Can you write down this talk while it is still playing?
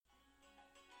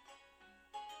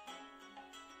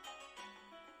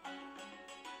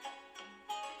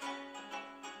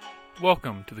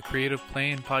Welcome to the Creative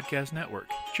Playing Podcast Network.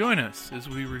 Join us as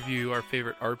we review our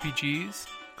favorite RPGs,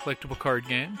 collectible card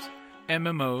games,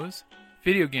 MMOs,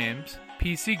 video games,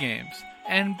 PC games,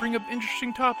 and bring up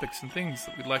interesting topics and things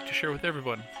that we'd like to share with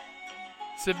everyone.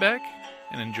 Sit back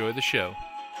and enjoy the show.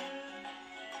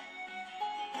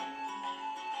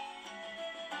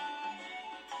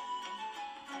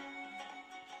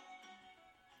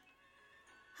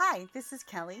 Hi, this is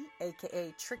Kelly,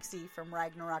 aka Trixie from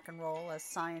Ragnarok and Roll, a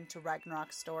Scion to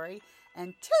Ragnarok story,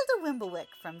 and Tilda Wimblewick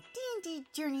from D&D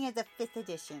Journey of the 5th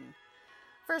Edition.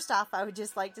 First off, I would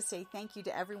just like to say thank you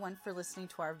to everyone for listening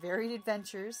to our varied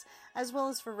adventures, as well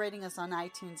as for rating us on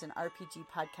iTunes and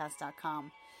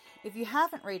RPGpodcast.com. If you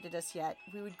haven't rated us yet,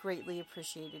 we would greatly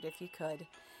appreciate it if you could.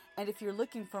 And if you're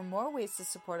looking for more ways to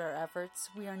support our efforts,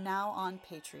 we are now on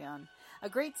Patreon, a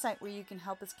great site where you can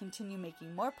help us continue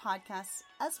making more podcasts,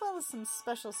 as well as some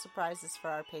special surprises for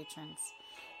our patrons.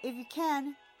 If you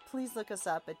can, please look us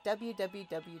up at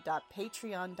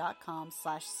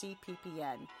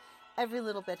www.patreon.com/cppn. Every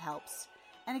little bit helps.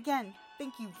 And again,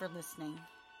 thank you for listening.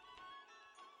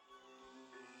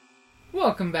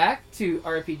 Welcome back to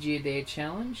RPG A Day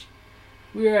Challenge.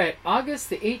 We are at August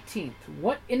the 18th.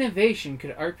 What innovation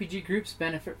could RPG groups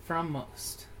benefit from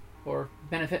most? Or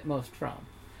benefit most from?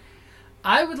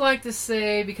 I would like to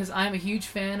say, because I'm a huge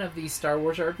fan of the Star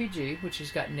Wars RPG, which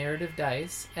has got narrative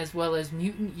dice, as well as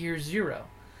Mutant Year Zero,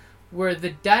 where the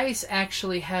dice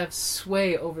actually have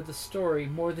sway over the story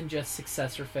more than just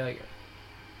success or failure.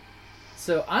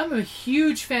 So I'm a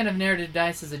huge fan of narrative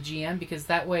dice as a GM, because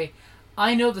that way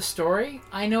I know the story,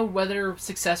 I know whether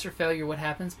success or failure what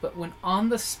happens, but when on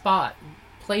the spot,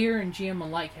 player and GM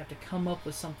alike have to come up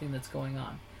with something that's going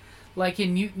on. Like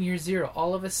in Mutant Year Zero,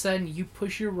 all of a sudden you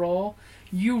push your roll,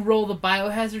 you roll the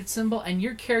biohazard symbol, and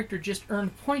your character just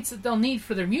earned points that they'll need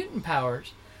for their mutant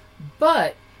powers,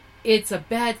 but it's a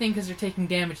bad thing because they're taking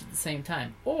damage at the same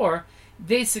time. Or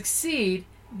they succeed,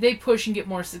 they push and get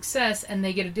more success, and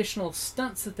they get additional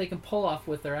stunts that they can pull off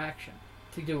with their action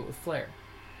to do it with flair.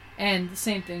 And the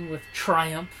same thing with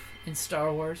Triumph in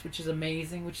Star Wars, which is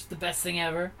amazing, which is the best thing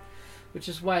ever, which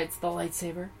is why it's the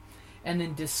lightsaber. And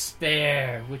then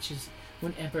Despair, which is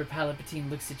when Emperor Palpatine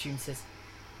looks at you and says,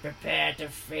 "Prepare to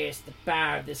face the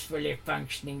power of this fully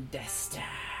functioning Death Star."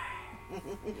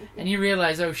 And you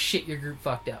realize, oh shit, your group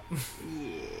fucked up.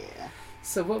 Yeah.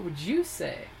 So what would you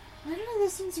say? I don't know,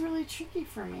 this one's really tricky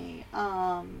for me.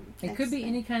 It could be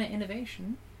any kind of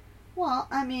innovation. Well,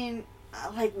 I mean,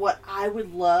 like what I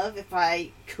would love if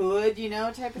I could,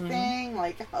 type of thing.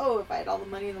 Like, if I had all the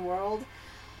money in the world,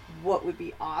 what would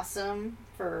be awesome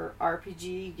for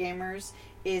RPG gamers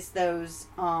is those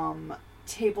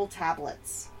table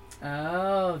tablets.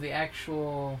 Oh, the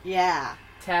actual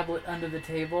tablet under the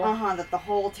table? That the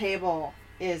whole table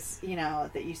is,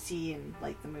 that you see in,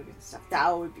 like, the movies and stuff.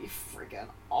 That would be freaking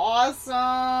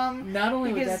awesome! Not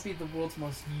only would that be the world's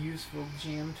most useful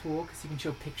GM tool, because you can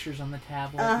show pictures on the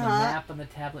tablet, and the map on the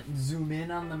tablet, and zoom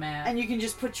in on the map. And you can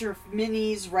just put your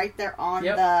minis right there on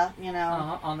the,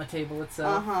 on the table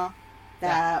itself.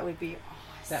 That would be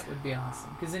awesome. That would be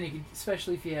awesome. Because then you could,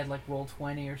 especially if you had, like,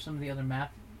 Roll20 or some of the other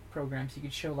map programs, you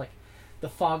could show, like, the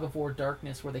Fog of War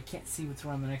darkness where they can't see what's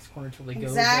around the next corner until they go there.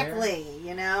 Exactly,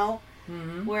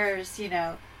 Mm-hmm. Whereas,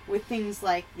 with things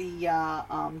like the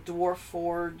Dwarf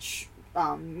Forge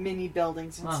mini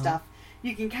buildings and stuff,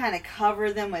 you can kind of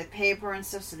cover them with paper and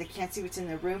stuff so they can't see what's in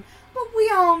the room. But we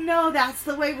all know that's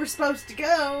the way we're supposed to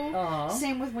go.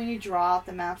 Same with when you draw out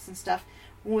the maps and stuff.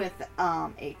 With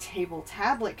a table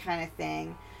tablet kind of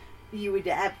thing, you would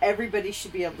have, everybody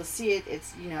should be able to see it.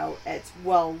 It's, it's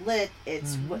well lit.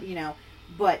 It's,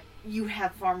 but you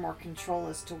have far more control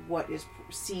as to what is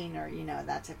seen or,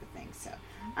 that type of thing. So,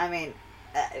 I mean,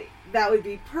 that would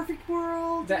be perfect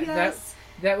world. Yes.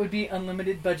 That would be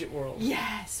unlimited budget world.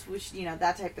 Yes, which,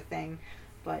 that type of thing.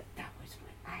 But that was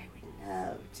what I would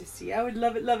love to see. I would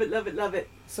love it, love it, love it, love it.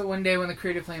 So one day when the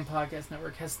Creative Playing Podcast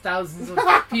Network has thousands of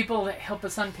people that help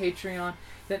us on Patreon,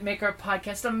 that make our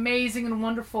podcast amazing and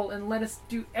wonderful and let us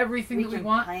do everything that we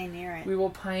want. Pioneer it. We will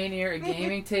pioneer a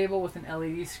gaming table with an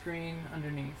LED screen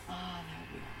underneath. Oh,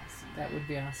 that would be awesome. That would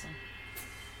be awesome.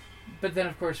 But then,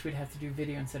 of course, we'd have to do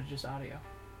video instead of just audio.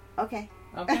 Okay.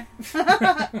 I'll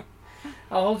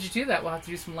hold you to that. We'll have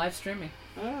to do some live streaming.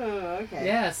 Oh, okay.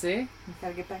 Yeah, see?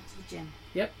 Gotta get back to the gym.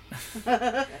 Yep.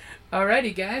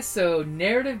 Alrighty, guys. So,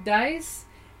 narrative dice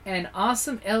and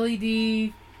awesome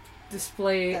LED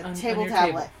display on your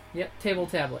table. Yep, table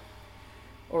tablet.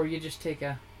 Or you just take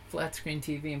a flat screen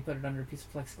TV and put it under a piece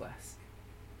of plexiglass.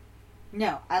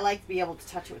 No, I like to be able to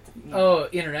touch it with the... Oh,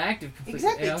 interactive. Completely.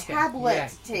 Exactly, Yeah, okay.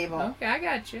 tablet table. Okay, I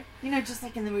got you. You know, just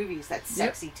like in the movies, that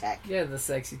sexy tech. Yeah, the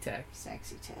sexy tech.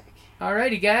 Sexy tech.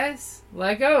 Alrighty, guys.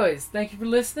 Like always, thank you for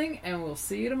listening, and we'll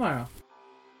see you tomorrow.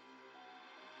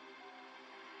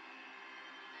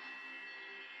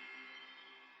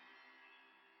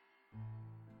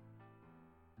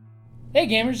 Hey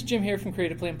gamers, Jim here from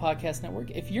Creative Play and Podcast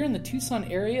Network. If you're in the Tucson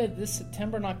area this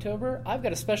September and October, I've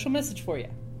got a special message for you.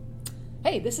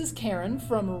 Hey, this is Karen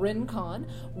from RinCon.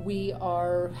 We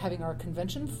are having our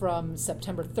convention from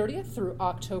September 30th through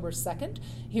October 2nd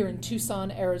here in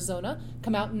Tucson, Arizona.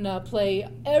 Come out and play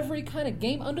every kind of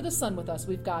game under the sun with us.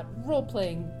 We've got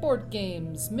role-playing, board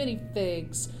games,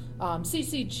 minifigs,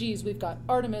 CCGs, we've got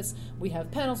Artemis, we have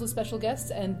panels with special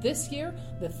guests, and this year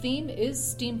the theme is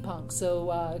steampunk.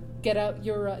 So get out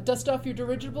your, dust off your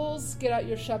dirigibles, get out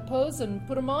your chapeaus and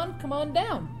put them on, come on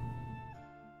down.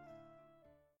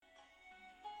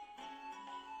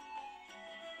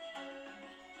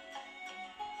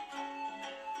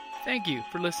 Thank you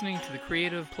for listening to the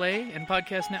Creative Play and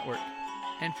Podcast Network,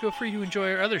 and feel free to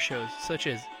enjoy our other shows such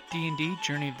as D&D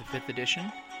Journey of the 5th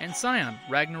Edition and Scion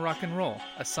Ragnarok and Roll,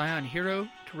 a Scion hero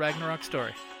to Ragnarok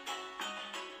story.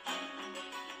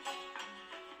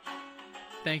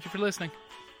 Thank you for listening.